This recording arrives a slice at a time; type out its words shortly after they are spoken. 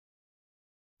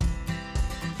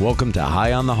Welcome to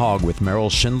High on the Hog with Merrill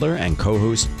Schindler and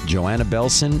co-host Joanna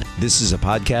Belson. This is a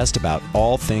podcast about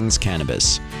all things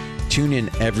cannabis. Tune in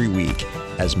every week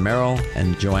as Merrill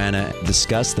and Joanna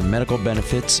discuss the medical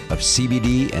benefits of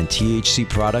CBD and THC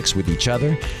products with each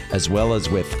other, as well as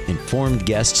with informed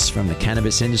guests from the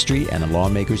cannabis industry and the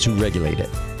lawmakers who regulate it.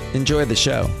 Enjoy the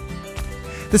show.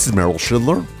 This is Merrill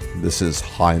Schindler. This is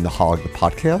High on the Hog, the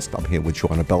podcast. I'm here with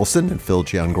Joanna Belson and Phil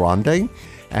Giangrande.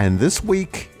 And this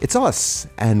week, it's us.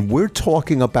 And we're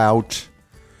talking about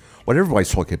what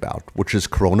everybody's talking about, which is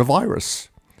coronavirus.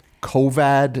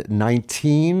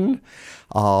 COVID-19.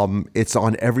 It's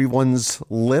on everyone's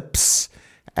lips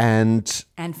and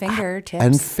fingertips.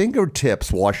 And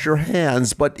fingertips. Wash your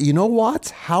hands. But you know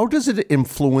what? How does it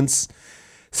influence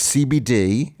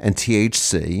CBD and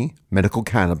THC, medical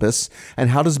cannabis?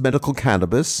 And how does medical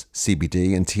cannabis,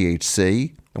 CBD and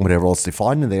THC, and whatever else they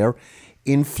find in there,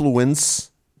 influence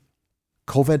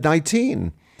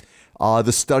COVID-19?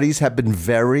 The studies have been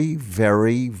very,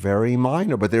 very, very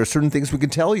minor, but there are certain things we can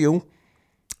tell you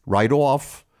right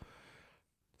off.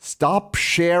 Stop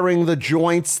sharing the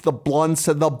joints, the blunts,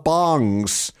 and the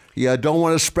bongs. You don't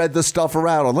want to spread the stuff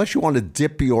around unless you want to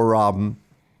dip your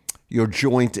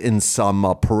joint in some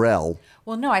Perel.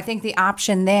 Well, no, I think the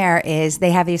option there is they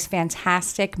have these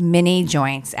fantastic mini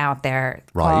joints out there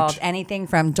called anything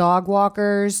from dog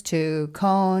walkers to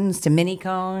cones to mini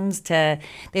cones to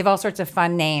they have all sorts of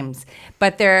fun names,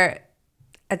 but they're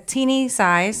a teeny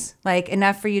size, like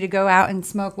enough for you to go out and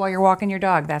smoke while you're walking your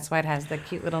dog. That's why it has the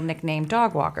cute little nickname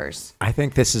dog walkers. I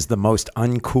think this is the most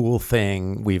uncool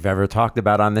thing we've ever talked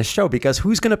about on this show, because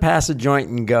who's going to pass a joint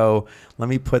and go, let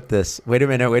me put this, wait a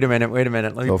minute. Let me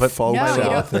put folks no, you out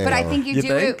don't, there. but I think you do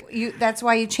think? it. That's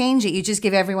why you change it. You just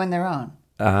give everyone their own.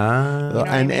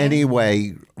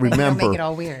 Anyway, remember, make it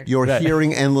all weird. You're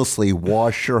hearing endlessly,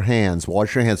 wash your hands for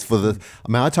the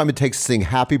amount of time it takes to sing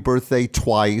happy birthday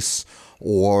twice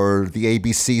or the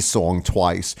ABC song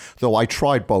twice. Though I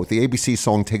tried both. The ABC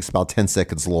song takes about 10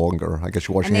 seconds longer. I guess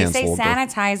you wash your hands longer. And they say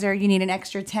sanitizer, you need an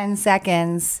extra 10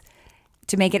 seconds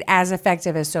to make it as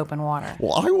effective as soap and water.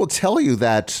 Well, I will tell you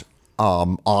that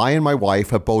I and my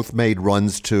wife have both made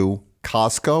runs to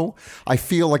Costco. I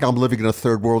feel like I'm living in a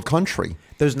third world country.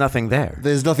 There's nothing there.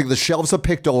 There's nothing. The shelves are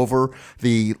picked over.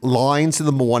 The lines in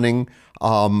the morning.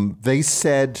 They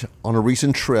said on a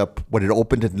recent trip when it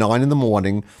opened at 9 in the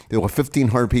morning, there were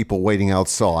 1,500 people waiting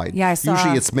outside. Yeah, I saw.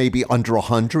 Usually it's maybe under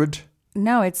 100.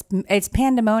 No, it's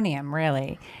pandemonium,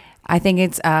 really. I think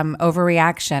it's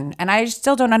overreaction. And I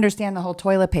still don't understand the whole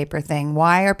toilet paper thing.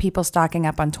 Why are people stocking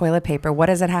up on toilet paper? What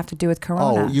does it have to do with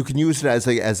corona? Oh, you can use it as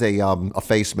a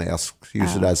face mask.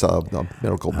 Use it as a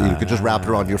medical. You could just wrap it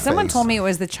on your face. Someone told me it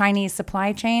was the Chinese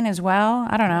supply chain as well.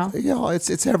 I don't know. Yeah,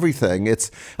 it's everything.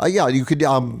 It's you could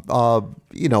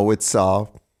it's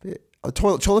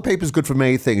toilet paper is good for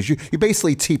many things. You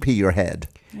basically TP your head.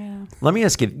 Yeah. Let me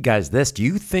ask you guys this. Do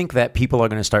you think that people are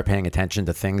going to start paying attention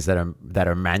to things that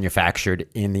are manufactured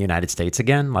in the United States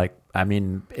again? Like, I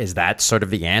mean, is that sort of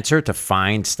the answer, to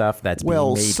find stuff that's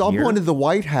being made someone here? in the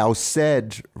White House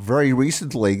said very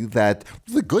recently that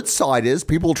the good side is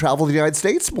people travel to the United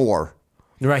States more.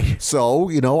 Right.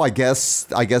 So, I guess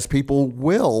people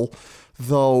will,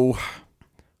 though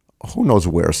who knows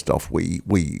where stuff we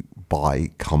buy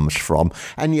comes from.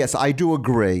 And yes, I do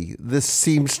agree. This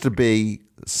seems to be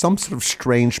some sort of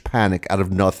strange panic out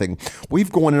of nothing.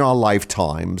 We've gone in our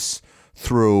lifetimes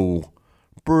through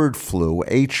bird flu,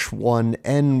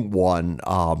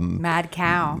 H1N1, mad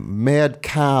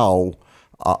cow,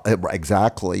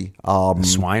 exactly.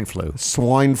 Swine flu.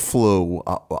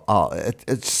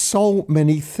 It's so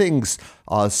many things.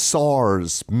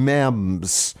 SARS,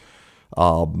 MEMS.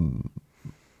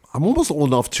 I'm almost old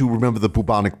enough to remember the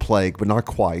bubonic plague, but not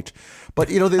quite. But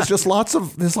there's lots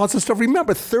of stuff.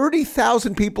 Remember,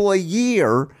 30,000 people a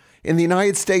year in the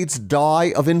United States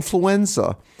die of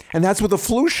influenza, and that's with a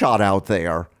flu shot out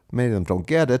there. Many of them don't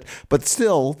get it, but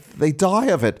still, they die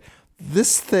of it.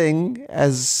 This thing,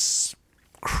 as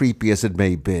creepy as it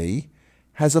may be,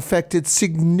 has affected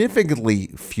significantly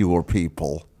fewer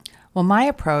people. Well, my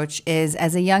approach is,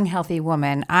 as a young, healthy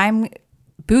woman, I'm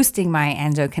boosting my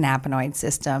endocannabinoid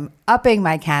system, upping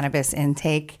my cannabis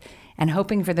intake, and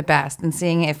hoping for the best and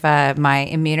seeing if my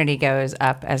immunity goes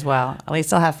up as well. At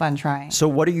least I'll have fun trying. So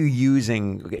what are you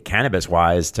using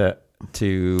cannabis-wise to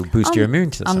boost your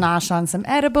immune system? I'll nosh on some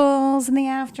edibles in the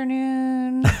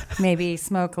afternoon, maybe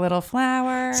smoke a little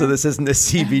flower. So this isn't a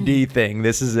CBD thing.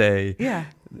 This is a... Yeah.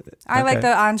 I like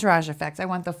the entourage effect. I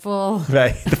want the full...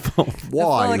 Right.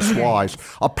 Wise.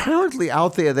 Apparently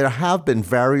out there have been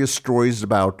various stories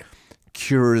about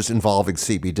cures involving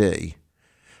CBD.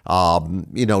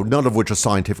 None of which are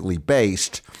scientifically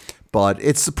based, but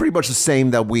it's pretty much the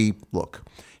same that we look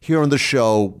here on the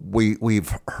show. We've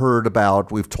talked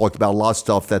about a lot of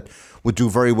stuff that would do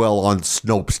very well on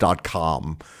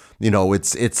Snopes.com.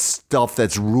 It's stuff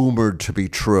that's rumored to be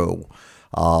true.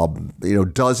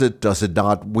 Does it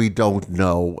not? We don't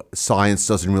know. Science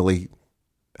hasn't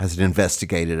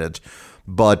investigated it.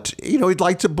 But, I'd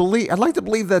like to believe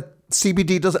that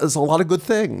CBD does a lot of good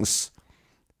things.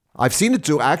 I've seen it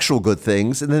do actual good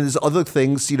things. And then there's other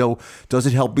things, does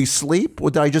it help me sleep? Or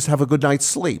did I just have a good night's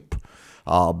sleep?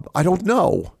 I don't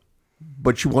know.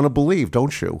 But you want to believe,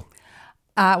 don't you?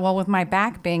 Well, with my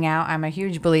back being out, I'm a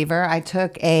huge believer. I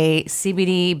took a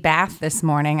CBD bath this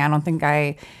morning. I don't think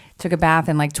I took a bath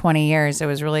in like 20 years. I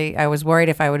was worried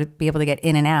if I would be able to get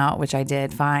in and out, which I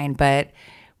did fine. But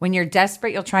when you're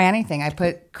desperate, you'll try anything. I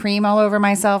put cream all over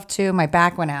myself too. My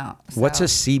back went out. So. What's a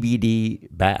CBD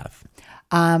bath?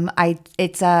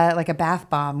 It's like a bath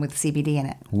bomb with CBD in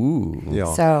it. Ooh.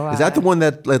 Yeah. So is that the one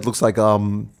that looks like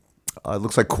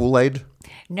Kool-Aid?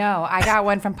 No, I got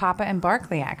one from Papa and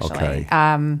Barkley actually. Okay.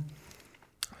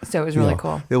 So it was really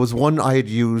cool. There was one I had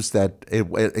used that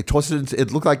it tossed it.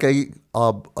 It looked like a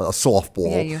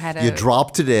softball. Yeah, you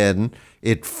dropped it in.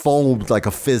 It foamed like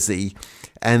a fizzy,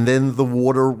 and then the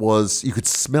water was. You could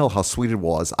smell how sweet it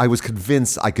was. I was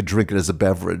convinced I could drink it as a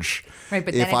beverage. Right,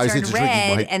 but then it turned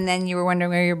red, and then you were wondering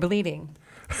where you're bleeding.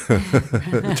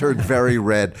 It turned very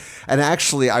red, and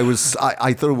actually, I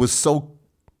thought it was so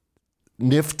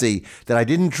nifty that I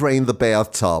didn't drain the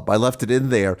bathtub. I left it in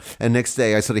there, and next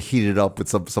day I sort of heated it up with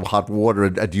some hot water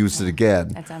and used it again.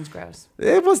 That sounds gross.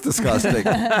 It was disgusting. It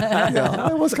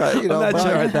was kind of, I'm not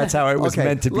sure that's how it was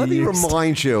meant to be. Let me used.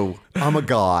 remind you, I'm a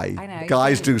guy. I know.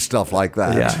 Guys do stuff like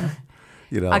that. Yeah.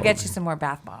 I'll get you some more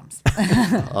bath bombs.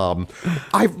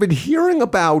 I've been hearing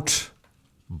about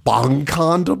bong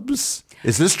condoms.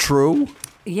 Is this true?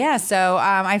 Yeah, so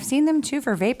I've seen them too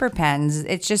for vapor pens.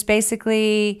 It's just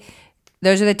basically,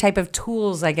 those are the type of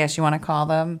tools, I guess you want to call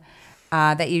them,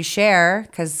 that you share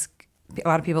because a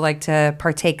lot of people like to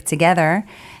partake together.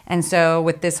 And so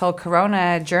with this whole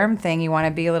corona germ thing, you want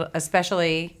to be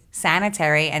especially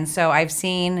sanitary. And so I've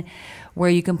seen where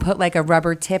you can put like a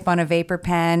rubber tip on a vapor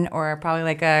pen or probably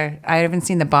I haven't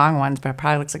seen the bong ones, but it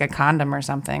probably looks like a condom or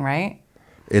something, right?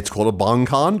 It's called a bong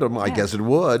condom. I guess it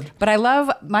would. But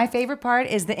my favorite part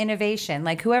is the innovation.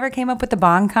 Like whoever came up with the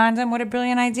bong condom, what a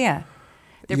brilliant idea.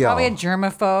 They're probably a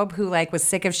germaphobe who was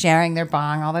sick of sharing their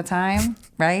bong all the time,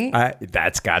 right?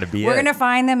 That's got to be We're going to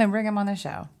find them and bring them on the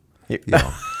show.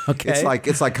 Yeah. Okay.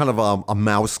 It's like kind of a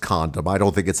mouse condom. I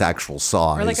don't think it's actual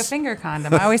size. Or like a finger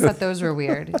condom. I always thought those were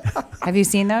weird. Have you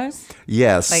seen those?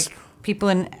 Yes. Like people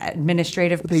in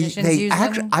administrative positions use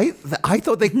them? I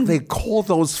thought they call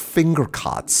those finger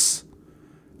cots.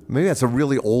 Maybe that's a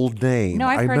really old name. No,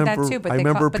 I've heard that too. But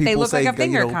they look like a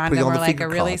finger condom or like a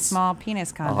really cots. small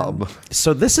penis condom.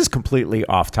 So this is completely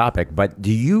off topic, but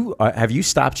have you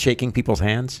stopped shaking people's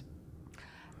hands?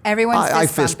 Everyone's I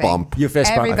fist bump. You fist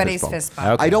bump. Everybody's fist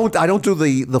bump. Okay. I don't do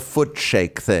the foot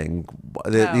shake thing.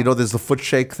 There's the foot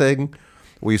shake thing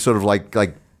where you sort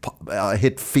of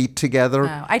hit feet together.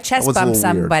 No, I chest bumped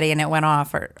somebody and it went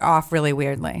off really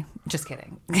weirdly. Just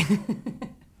kidding.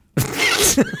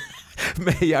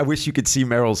 I wish you could see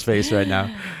Meryl's face right now.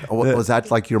 Was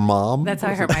that like your mom? That's how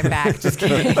I hurt my back. Just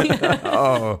kidding.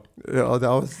 That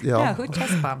was Yeah, who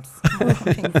chest bumps?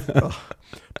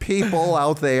 People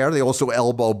out there, they also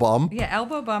elbow bump. Yeah,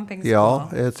 elbow bumping. Yeah,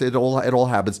 Cool. it all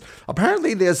happens.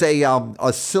 Apparently, there's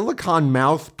a silicone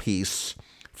mouthpiece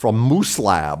from Moose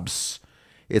Labs.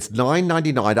 It's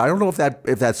 $9.99. I don't know if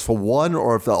that's for one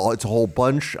or if it's a whole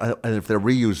bunch, and if they're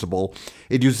reusable.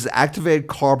 It uses activated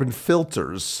carbon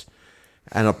filters,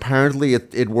 and apparently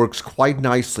it works quite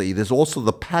nicely. There's also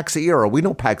the Pax Era. We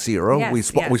know Pax Era. Yes,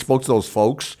 We spoke to those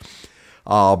folks.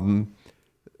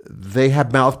 They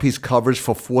have mouthpiece covers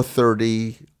for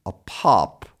 $4.30 a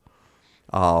pop.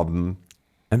 And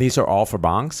these are all for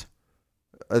bongs?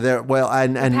 The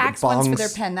Pax ones for their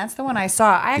pen. That's the one I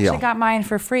saw. I actually got mine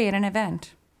for free at an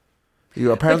event.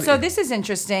 So this is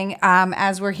interesting.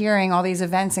 As we're hearing, all these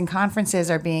events and conferences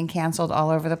are being canceled all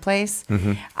over the place.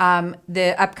 Mm-hmm.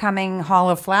 The upcoming Hall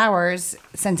of Flowers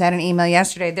sent out an email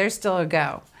yesterday. They're still a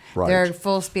go. Right. They're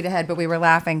full speed ahead, but we were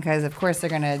laughing because, of course, they're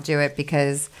going to do it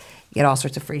because you get all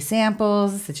sorts of free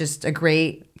samples. It's just a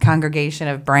great congregation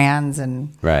of brands,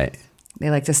 and they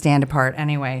like to stand apart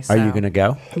anyway. So. Are you going to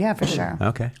go? Yeah, for sure.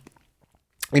 Okay.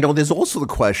 There's also the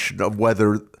question of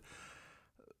whether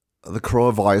the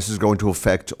coronavirus is going to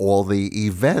affect all the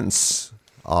events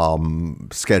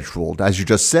scheduled, as you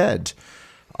just said,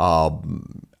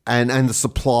 and the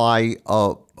supply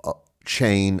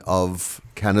chain of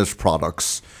cannabis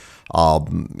products.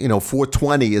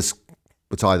 420 is,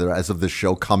 it's either as of this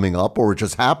show coming up or it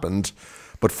just happened.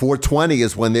 But 420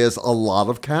 is when there's a lot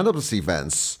of cannabis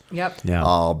events. Yep. Yeah.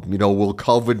 Will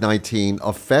COVID-19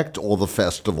 affect all the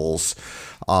festivals?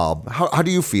 How do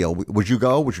you feel? Would you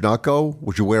go? Would you not go?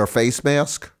 Would you wear a face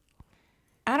mask?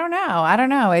 I don't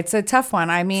know. It's a tough one.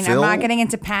 I mean, Phil? I'm not getting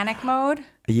into panic mode.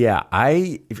 Yeah,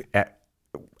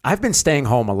 I've been staying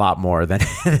home a lot more than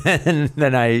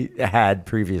than I had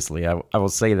previously. I will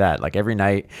say that. Like every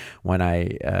night when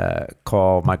I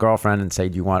call my girlfriend and say,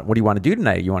 what do you want to do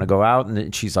tonight? You want to go out?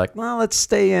 And she's like, well, let's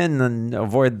stay in and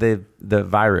avoid the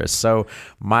virus. So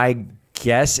my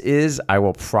guess is I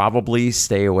will probably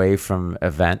stay away from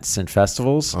events and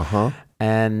festivals.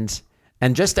 And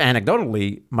just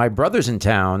anecdotally, my brother's in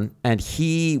town, and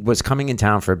he was coming in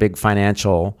town for a big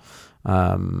financial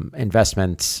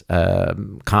investment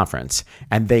conference,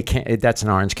 and that's in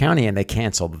Orange County, and they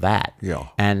canceled that. Yeah.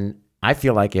 And I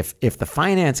feel like if the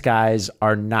finance guys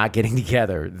are not getting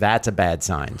together, that's a bad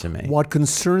sign to me. What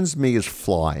concerns me is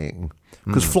flying.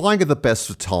 Because flying at the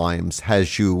best of times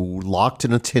has you locked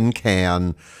in a tin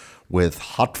can with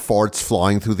hot farts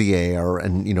flying through the air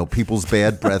and, people's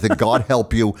bad breath. And God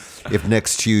help you if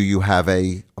next to you have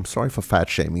I'm sorry for fat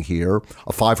shaming here,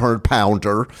 a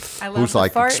 500-pounder who's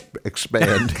like,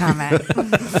 expand. Comment.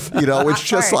 It's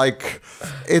just like,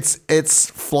 it's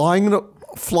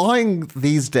flying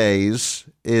these days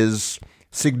is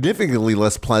significantly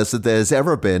less pleasant than it's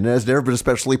ever been. It has never been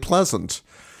especially pleasant.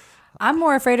 I'm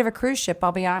more afraid of a cruise ship,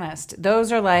 I'll be honest.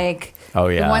 Those are like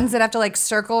the ones that have to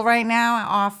circle right now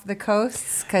off the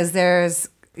coasts because there's,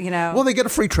 Well, they get a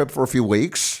free trip for a few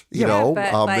weeks, in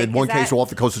one case off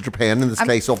the coast of Japan, in this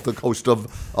case off the coast of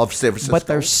San Francisco. But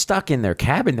they're stuck in their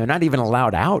cabin. They're not even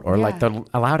allowed out, or they're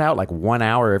allowed out 1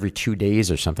 hour every 2 days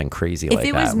or something crazy like that. If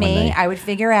it was me, I would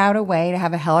figure out a way to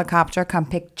have a helicopter come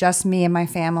pick just me and my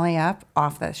family up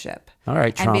off the ship. All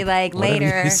right, Trump. And be like,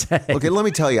 later. Okay, let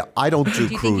me tell you, I don't do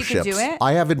you cruise think you ships. could do it?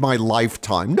 I have in my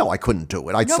lifetime. No, I couldn't do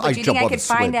it. No, but do you jump think I on could a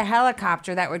swing. find a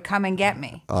helicopter that would come and get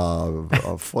me?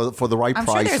 For the right I'm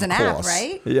price, sure there's an of app, course.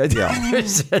 right? Yeah.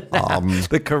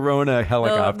 The Corona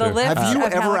helicopter. Have you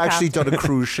ever actually done a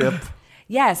cruise ship?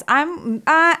 Yes, I'm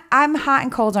hot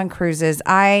and cold on cruises.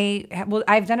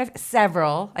 I've done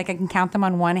several. I can count them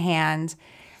on one hand.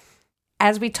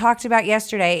 As we talked about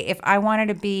yesterday, if I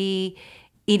wanted to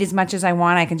eat as much as I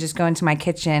want, I can just go into my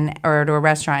kitchen or to a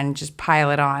restaurant and just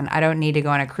pile it on. I don't need to go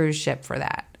on a cruise ship for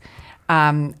that.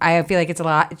 I feel like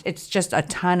it's just a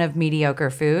ton of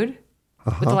mediocre food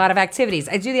with a lot of activities.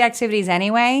 I do the activities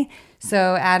anyway,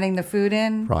 so adding the food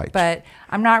in. Right. But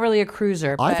I'm not really a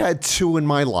cruiser. I've had two in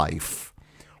my life.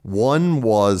 One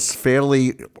was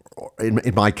fairly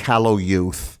in my callow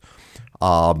youth.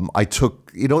 I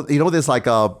took, there's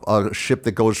a ship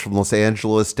that goes from Los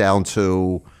Angeles down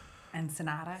to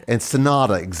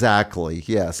Ensenada, exactly,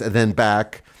 yes. And then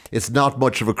back. It's not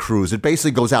much of a cruise. It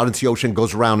basically goes out into the ocean,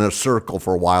 goes around in a circle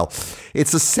for a while.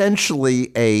 It's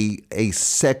essentially a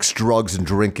sex, drugs, and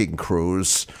drinking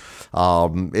cruise.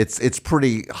 It's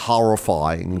pretty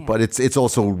horrifying, but it's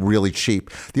also really cheap.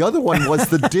 The other one was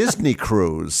the Disney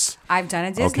cruise. I've done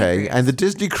a Disney cruise. And the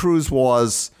Disney cruise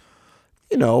was,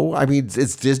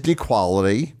 it's Disney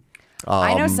quality.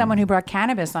 I know someone who brought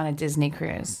cannabis on a Disney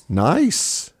cruise.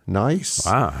 Nice.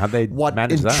 Wow, how'd they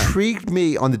manage that? What intrigued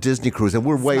me on the Disney cruise, and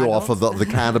we're way off of the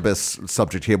cannabis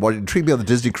subject here, what intrigued me on the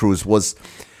Disney cruise was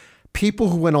people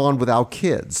who went on without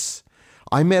kids.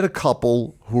 I met a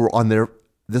couple who were on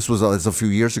this was a few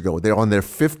years ago, they were on their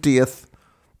 50th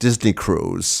Disney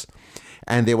cruise,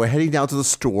 and they were heading down to the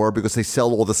store because they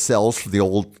sell all the cells for the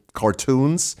old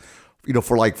cartoons,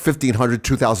 for like $1,500,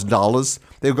 $2,000.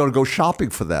 They were going to go shopping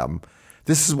for them.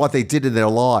 This is what they did in their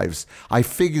lives. I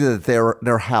figured that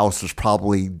their house was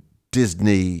probably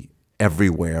Disney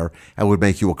everywhere and would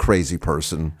make you a crazy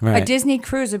person. Right. A Disney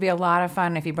cruise would be a lot of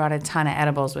fun if you brought a ton of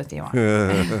edibles with you on.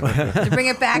 To bring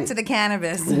it back to the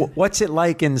cannabis. What's it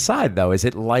like inside, though? Is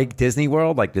it like Disney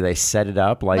World? Do they set it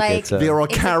up there are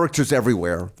characters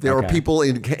everywhere. There are people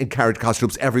in character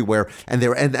costumes everywhere, and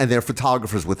they're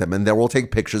photographers with them, and they're all taking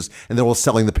pictures, and they're all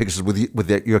selling the pictures with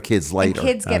your kids later. And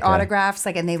kids get autographs,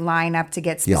 and they line up to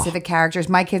get specific characters.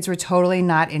 My kids were totally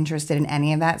not interested in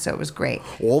any of that, so it was great.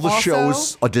 All the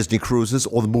shows are Disney cruises.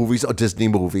 All the movies are Disney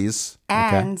movies.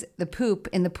 And the poop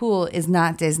in the pool is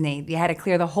not Disney. You had to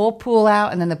clear the whole pool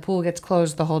out, and then the pool gets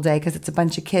closed the whole day because it's a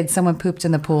bunch of kids. Someone pooped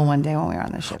in the pool one day when we were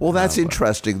on the ship. Well, that's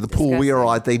interesting. The pool we are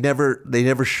on, they never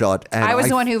shut. And I was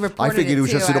the one who reported I figured it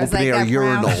was just an open-air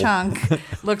urinal. That brown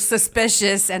chunk looks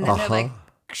suspicious, and then they're like,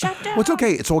 shut down. Well, it's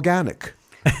okay. It's organic.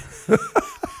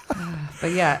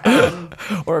 But yeah.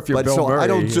 Or if you're Bill so Murray.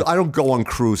 I don't go on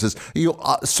cruises.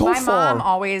 My mom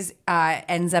always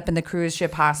ends up in the cruise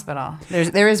ship hospital.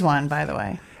 There is one, by the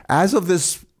way. As of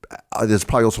this, there's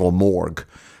probably also a morgue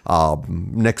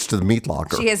next to the meat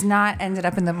locker. She has not ended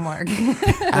up in the morgue.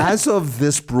 As of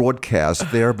this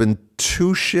broadcast, there have been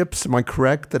 2 ships, am I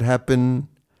correct, that have been,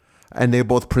 and they're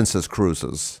both Princess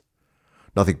Cruises.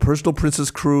 Nothing personal Princess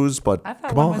Cruise, but I thought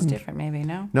come one on. was different, maybe,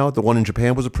 no? No, the one in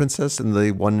Japan was a princess, and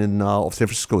the one in San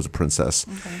Francisco was a princess.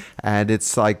 Okay. And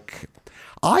it's like,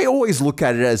 I always look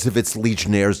at it as if it's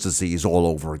Legionnaire's disease all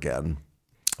over again.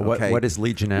 Okay? What is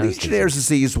Legionnaire's disease? Legionnaire's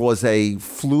disease was a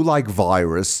flu-like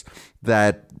virus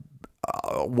that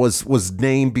was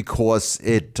named because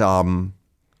it,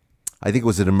 I think it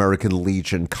was an American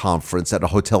Legion conference at a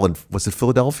hotel in, was it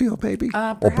Philadelphia maybe?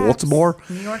 Or Baltimore?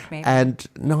 New York maybe. And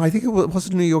no, I think it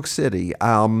wasn't New York City.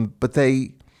 But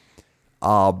they,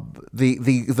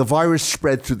 the virus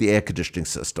spread through the air conditioning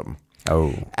system.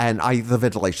 Oh. And the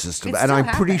ventilation system. It And still I'm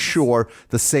pretty happens. sure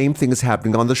the same thing is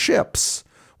happening on the ships,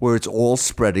 where it's all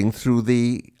spreading through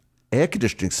the air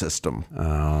conditioning system.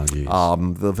 Oh, geez.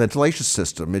 The ventilation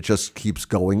system. It just keeps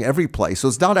going every place. So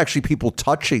it's not actually people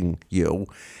touching you.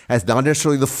 It's not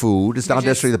necessarily the food. It's not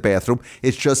necessarily the bathroom.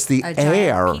 It's just the a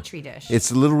air. giant petri dish.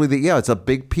 It's literally it's a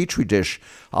big petri dish.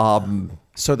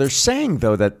 So they're saying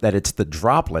though that it's the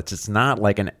droplets. It's not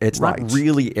like it's Right. not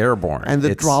really airborne. And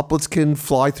the It's- droplets can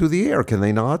fly through the air, can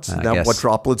they not? Isn't that guess. what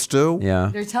droplets do? Yeah.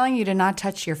 They're telling you to not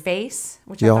touch your face,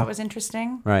 which I Yeah. thought was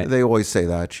interesting. Right. They always say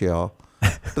that, yeah.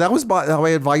 But that was my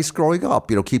advice growing up.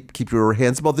 Keep your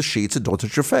hands above the sheets and don't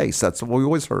touch your face. That's what we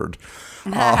always heard.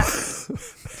 That's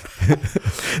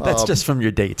just from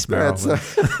your dates,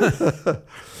 Meryl.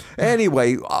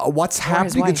 Anyway, what's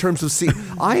happening in wife. terms of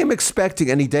I am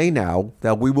expecting any day now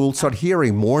that we will start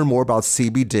hearing more and more about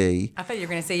CBD, I thought you were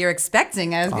going to say you're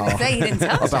expecting. I was going to say he didn't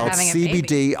tell us you're about having a baby.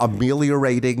 CBD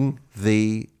ameliorating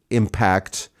the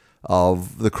impact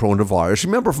of the coronavirus.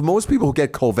 Remember, for most people who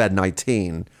get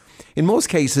COVID-19, in most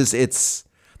cases,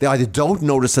 they either don't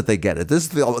notice that they get it. This is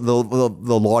the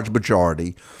large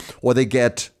majority, or they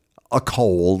get a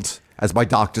cold. As my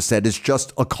doctor said, it's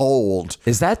just a cold.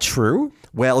 Is that true?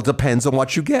 Well, it depends on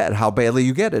what you get, how badly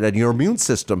you get it, and your immune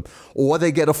system. Or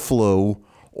they get a flu.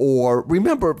 Or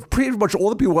remember, pretty much all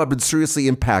the people who have been seriously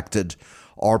impacted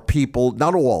are people,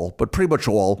 not all, but pretty much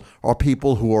all, are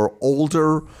people who are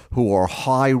older, who are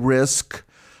high risk.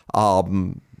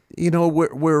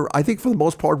 We're I think for the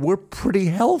most part, we're pretty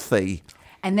healthy.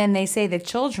 And then they say that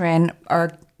children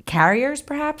are carriers,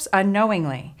 perhaps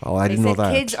unknowingly. Oh, I didn't know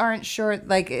that. Kids aren't sure,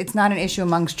 like it's not an issue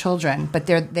amongst children, but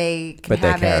they can But they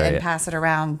have it carry and it. pass it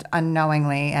around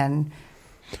unknowingly. And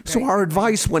So our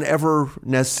advice whenever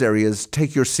necessary is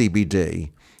take your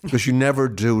CBD because you never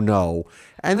do know.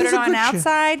 And put there's it a on good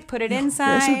outside, put it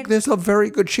inside. There's a very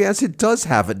good chance it does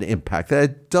have an impact, that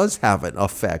it does have an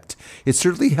effect. It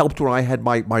certainly helped when I had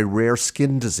my rare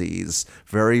skin disease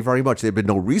very, very much. There had been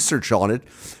no research on it,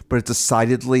 but it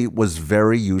decidedly was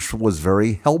very useful, was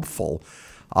very helpful.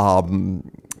 There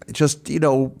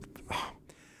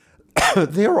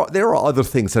are other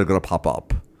things that are going to pop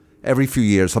up. Every few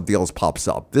years, something else pops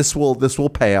up. This will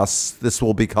pass. This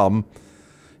will become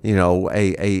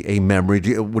a memory,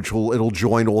 which it'll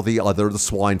join all the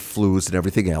swine flus and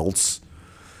everything else,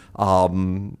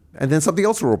 and then something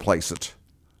else will replace it,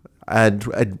 and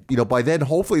by then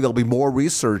hopefully there'll be more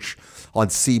research on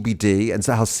CBD and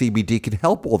so how CBD can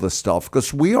help all this stuff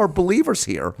because we are believers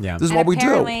here. Yeah. This is And what we do.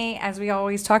 apparently, as we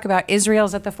always talk about,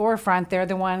 Israel's at the forefront. They're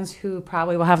the ones who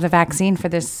probably will have the vaccine for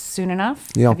this soon enough.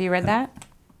 Yeah. Have you read that?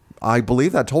 I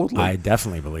believe that totally. I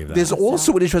definitely believe that. There's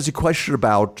also an interesting question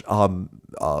about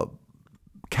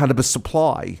cannabis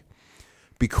supply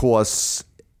because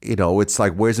it's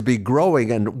like where's it be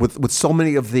growing, and with so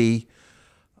many of the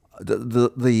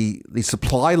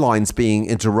supply lines being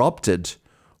interrupted,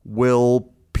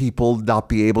 will people not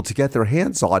be able to get their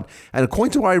hands on? And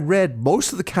according to what I read,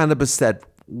 most of the cannabis that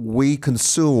we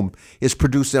consume is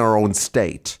produced in our own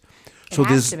state. So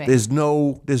there's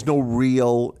no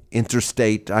real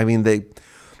interstate. I mean,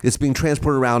 it's being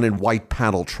transported around in white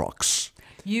panel trucks.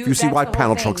 If you see white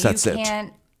panel trucks, that's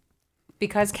it.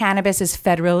 Because cannabis is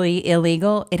federally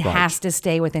illegal, it has to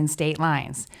stay within state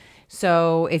lines.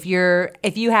 So if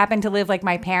you happen to live like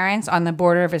my parents on the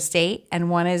border of a state and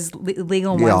one is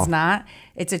legal and one's not,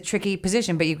 it's a tricky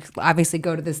position. But you obviously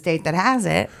go to the state that has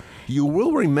it. You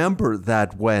will remember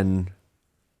that when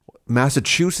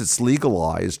Massachusetts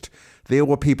legalized, there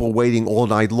were people waiting all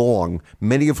night long,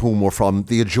 many of whom were from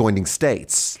the adjoining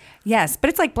states. Yes, but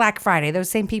it's like Black Friday. Those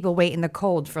same people wait in the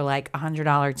cold for like $100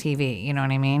 TV. You know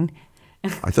what I mean? I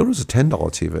thought it was a $10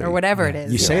 TV. Or whatever it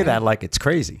is. You say that like it's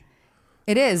crazy.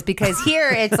 It is, because here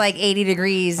it's like 80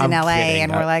 degrees in LA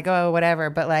and we're like, oh, whatever.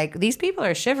 But like these people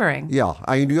are shivering. Yeah.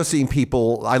 I mean, you're seeing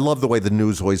people. I love the way the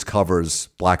news always covers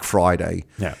Black Friday.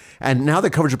 Yeah. And now the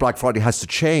coverage of Black Friday has to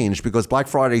change because Black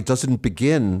Friday doesn't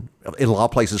begin in a lot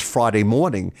of places Friday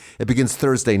morning. It begins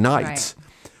Thursday night. Right.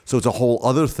 So it's a whole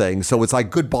other thing. So it's like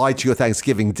goodbye to your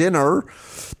Thanksgiving dinner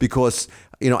because,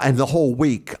 and the whole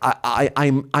week. I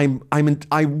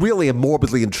really am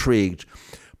morbidly intrigued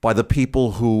by the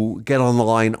people who get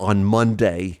online on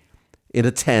Monday in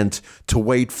a tent to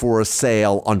wait for a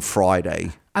sale on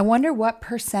Friday. I wonder what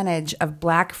percentage of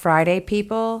Black Friday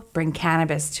people bring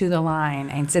cannabis to the line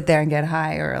and sit there and get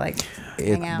high or like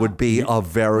hang out. It would be a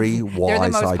very wise idea. They're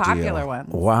the most popular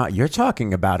ones. Wow, you're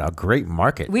talking about a great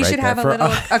market. We should have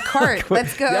a cart.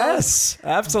 Let's go. Yes,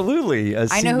 absolutely.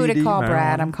 I know who to call,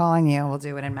 Brad. I'm calling you. We'll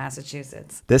do it in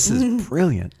Massachusetts. This is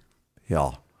brilliant.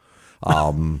 Yeah.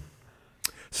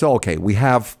 So, okay, we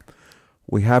have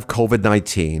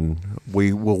COVID-19.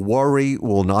 We will worry.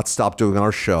 We'll not stop doing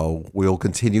our show. We'll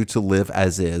continue to live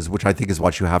as is, which I think is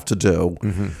what you have to do.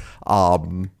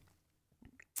 Mm-hmm.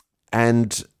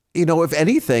 And, if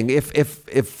anything,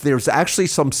 if there's actually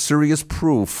some serious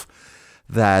proof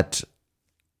that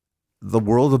the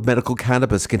world of medical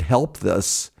cannabis can help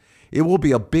this, it will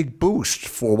be a big boost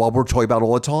for what we're talking about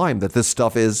all the time, that this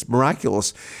stuff is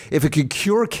miraculous. If it can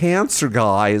cure cancer,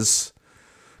 guys,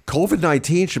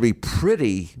 COVID-19 should be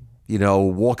pretty,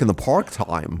 walk in the park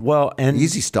time. Well, and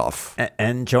easy stuff.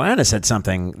 And Joanna said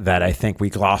something that I think we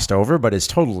glossed over, but is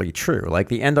totally true. Like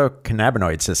the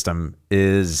endocannabinoid system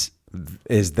is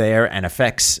there and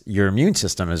affects your immune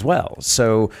system as well.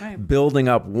 So building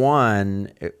up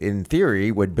one, in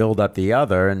theory, would build up the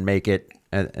other and make it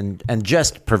and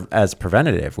just as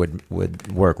preventative would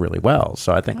work really well.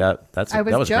 So I think that was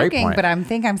joking, a great point. But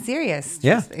I'm serious.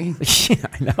 Yeah. Yeah,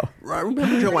 I know.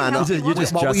 Remember, Joanna, you're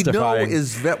just what justifying. we know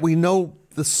is that we know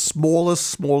the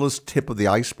smallest tip of the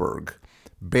iceberg.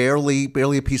 Barely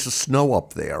a piece of snow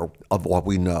up there of what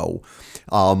we know.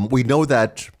 We know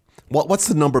that what's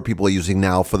the number people are using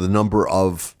now for the number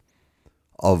of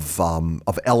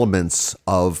elements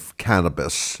of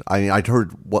cannabis? I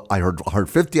heard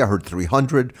 50. I heard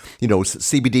 300.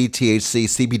 CBD, THC,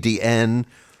 CBDN.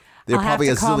 I'll have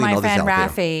to call my friend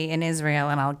Rafi in Israel,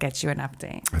 and I'll get you an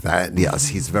update. Yes,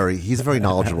 he's very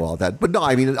knowledgeable about that. But no,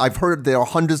 I mean, I've heard there are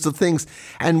hundreds of things,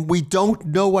 and we don't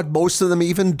know what most of them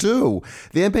even do.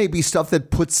 There may be stuff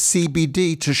that puts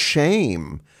CBD to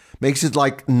shame. Makes it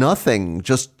like nothing,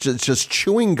 just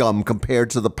chewing gum compared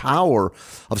to the power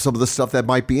of some of the stuff that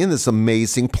might be in this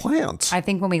amazing plant. I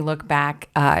think when we look back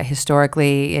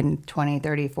historically in 20,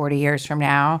 30, 40 years from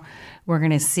now, we're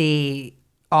going to see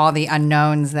all the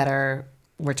unknowns that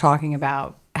we're talking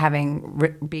about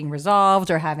being resolved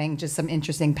or having just some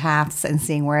interesting paths and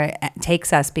seeing where it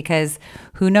takes us, because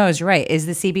who knows, you're right. Is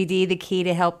the CBD the key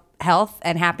to health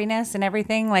and happiness and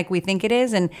everything like we think it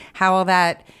is? And how will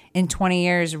that in 20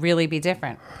 years really be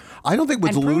different? I don't think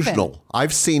we're delusional. Proven.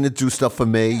 I've seen it do stuff for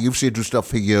me. You've seen it do stuff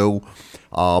for you.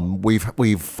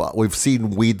 We've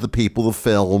seen Weed the People, the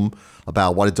film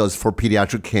about what it does for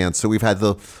pediatric cancer. We've had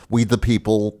the Weed the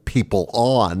People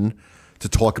on to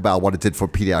talk about what it did for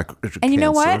pediatric cancer. And you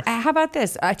know what? How about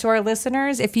this? To our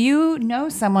listeners, if you know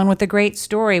someone with a great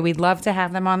story, we'd love to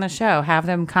have them on the show. Have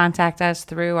them contact us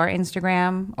through our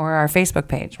Instagram or our Facebook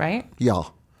page, right? Yeah.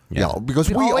 Yeah, because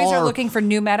we always are looking for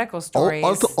new medical stories.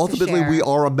 Ultimately, we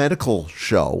are a medical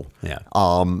show. Yeah.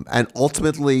 And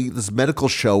ultimately, this medical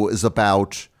show is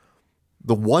about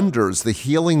the wonders, the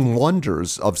healing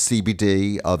wonders of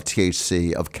CBD, of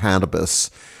THC, of cannabis.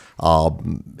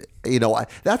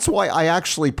 That's why I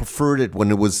actually preferred it when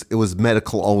it was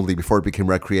medical only before it became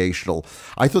recreational.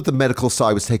 I thought the medical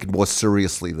side was taken more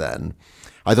seriously then.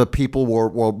 I thought people were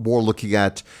more looking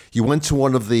at, you went to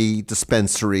one of the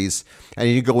dispensaries and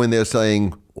you go in there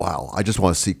saying, wow, I just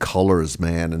want to see colors,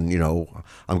 man. And,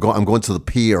 I'm going to the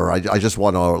pier. I just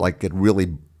want to get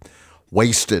really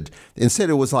wasted.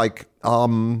 Instead, it was like,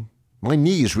 my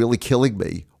knee is really killing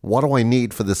me. What do I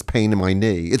need for this pain in my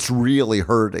knee? It's really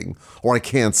hurting, or I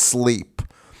can't sleep.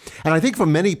 And I think for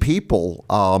many people,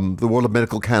 the world of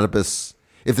medical cannabis,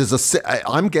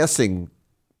 I'm guessing,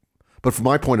 but from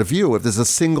my point of view, if there's a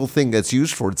single thing that's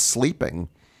used for it, it's sleeping.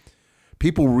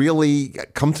 People really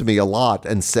come to me a lot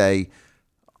and say,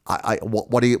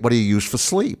 what do you use for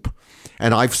sleep?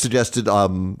 And I've suggested,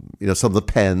 some of the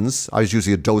pens. I was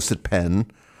using a Docet pen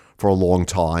for a long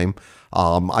time.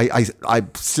 I'm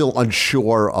still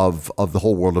unsure of the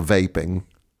whole world of vaping.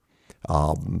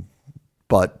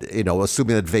 But,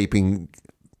 assuming that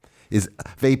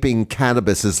vaping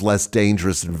cannabis is less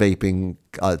dangerous than vaping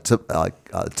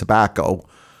tobacco,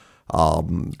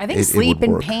 I think sleep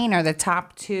and pain are the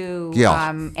top two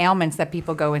ailments that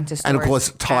people go into stores. And of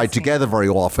course, tied together very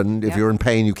often. If you're in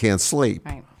pain, you can't sleep.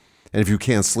 Right. And if you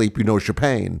can't sleep, you notice your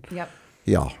pain. Yep.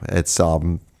 Yeah,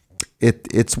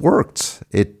 it's worked.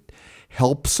 It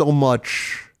helps so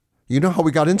much. You know how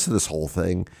we got into this whole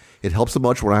thing? It helps so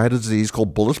much when I had a disease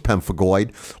called bullous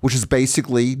pemphigoid, which is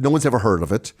basically, no one's ever heard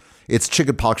of it. It's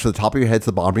chickenpox from the top of your head to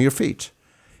the bottom of your feet.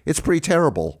 It's pretty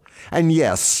terrible. And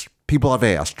yes, people have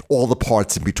asked all the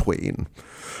parts in between,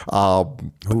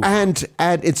 and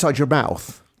inside your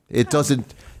mouth. It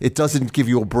doesn't give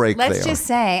you a break. Let's just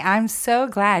say I'm so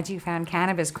glad you found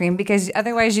cannabis cream, because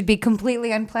otherwise you'd be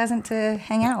completely unpleasant to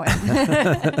hang out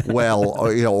with. Well,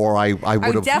 or I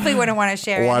would have definitely wouldn't want to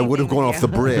share. Or I would have gone off the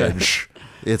bridge.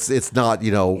 It's not,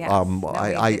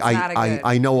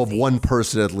 I know of one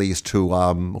person at least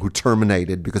who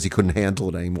terminated because he couldn't handle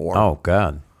it anymore. Oh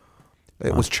God.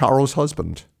 It was Charo's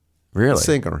husband. Really? The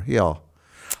singer, yeah.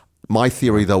 My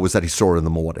theory, though, was that he saw her in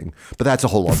the morning. But that's a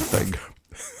whole other thing.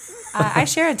 I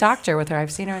share a doctor with her.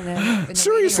 I've seen her in the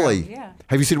Seriously? Yeah.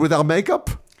 Have you seen her without makeup?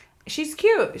 She's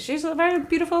cute. She's a very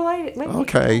beautiful lady.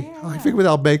 Okay. Yeah. I think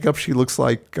without makeup, she looks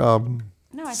like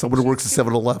someone who works at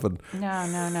 7-Eleven.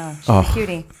 No. She's a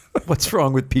cutie. What's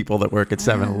wrong with people that work at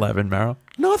 7-Eleven, Meryl?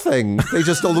 Nothing. They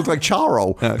just don't look like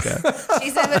Charo. Okay.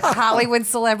 She's a Hollywood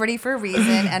celebrity for a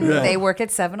reason, and they work at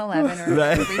 7-Eleven or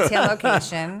a retail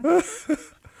location.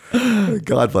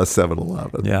 God bless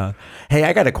 7-Eleven. Yeah. Hey,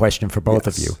 I got a question for both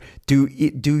of you.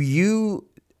 Do you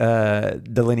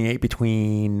delineate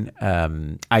between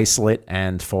isolate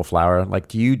and full flower? Like,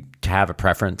 do you have a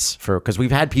preference for? Because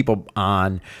we've had people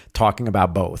on talking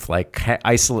about both, like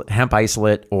hemp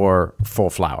isolate or full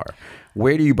flower.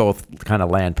 Where do you both kind of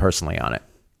land personally on it?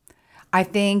 I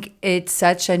think it's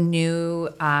such a new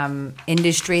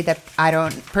industry that I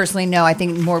don't personally know. I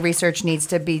think more research needs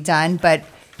to be done, but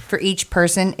for each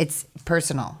person, it's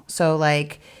personal. So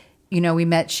we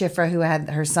met Shifra, who had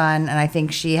her son, and I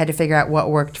think she had to figure out what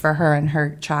worked for her and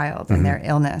her child and their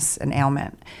illness and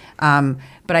ailment.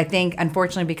 But I think,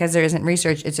 unfortunately, because there isn't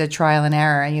research, it's a trial and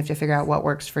error, and you have to figure out what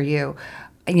works for you.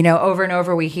 Over and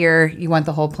over we hear you want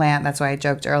the whole plant. That's why I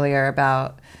joked earlier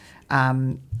about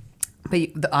the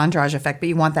entourage effect, but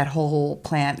you want that whole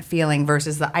plant feeling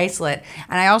versus the isolate.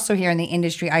 And I also hear in the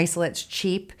industry, isolate's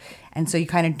cheap, and so you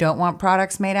kind of don't want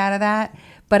products made out of that.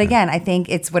 But again, I think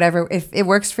it's whatever. If it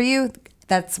works for you,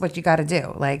 that's what you got to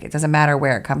do. Like, it doesn't matter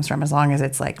where it comes from, as long as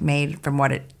it's made from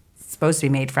what it's supposed to be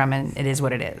made from, and it is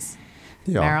what it is.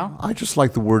 Yeah, Meryl? I just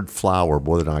like the word flower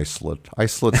more than isolate.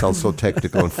 Isolate sounds so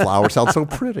technical, and flower sounds so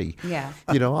pretty. Yeah.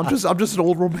 I'm just an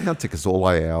old romantic. Is all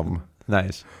I am.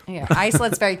 Nice. Yeah,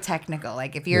 isolate's very technical.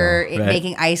 Like, if you're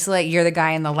making isolate, you're the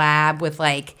guy in the lab with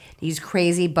these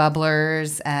crazy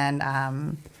bubblers and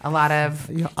a lot of.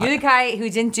 You're the guy who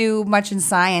didn't do much in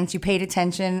science. You paid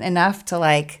attention enough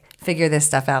to figure this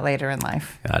stuff out later in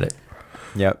life. Got it.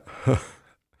 Yep.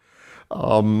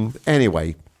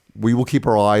 Anyway, we will keep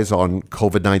our eyes on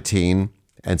COVID-19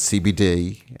 and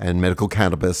CBD and medical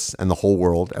cannabis and the whole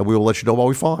world, and we will let you know what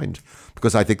we find,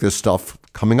 because I think there's stuff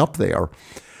coming up there.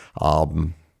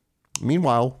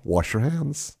 Meanwhile, wash your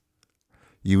hands.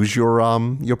 Use your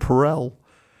Purell,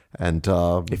 and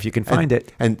if you can find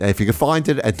it, and if you can find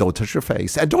it, and don't touch your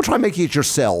face, and don't try making it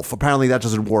yourself. Apparently, that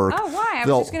doesn't work. Oh, why? I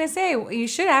was just gonna say you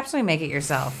should absolutely make it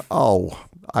yourself. Oh,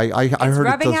 I heard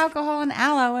rubbing alcohol and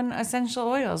aloe and essential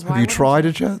oils. Have you tried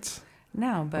it yet?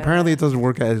 No, but apparently it doesn't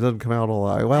work. It doesn't come out all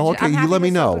right. Well, okay, you let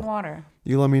me know.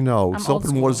 You let me know. Soap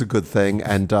and water is a good thing,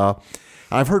 and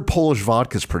I've heard Polish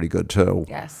vodka is pretty good too.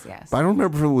 Yes. But I don't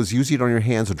remember if it was using it on your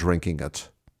hands or drinking it.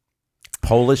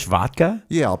 Polish vodka?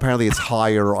 Yeah, apparently it's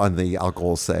higher on the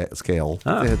alcohol scale.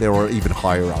 There are even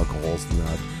higher alcohols than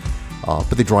that,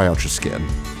 but they dry out your skin.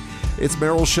 It's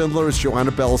Meryl Schindler. It's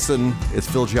Joanna Belson. It's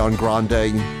Phil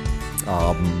Giangrande.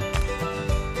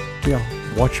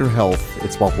 Watch your health.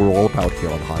 It's what we're all about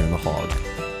here on High in the Hog.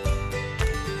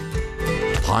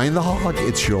 High in the Hog,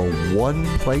 it's your one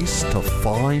place to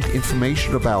find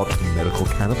information about medical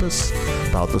cannabis,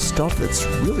 about the stuff that's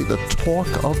really the talk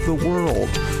of the world.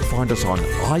 Find us on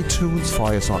iTunes,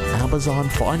 find us on Amazon,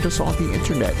 find us on the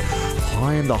internet.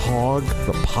 High in the Hog,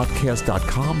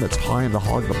 thepodcast.com. That's High in the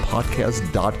Hog,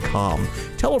 thepodcast.com.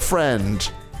 Tell a friend.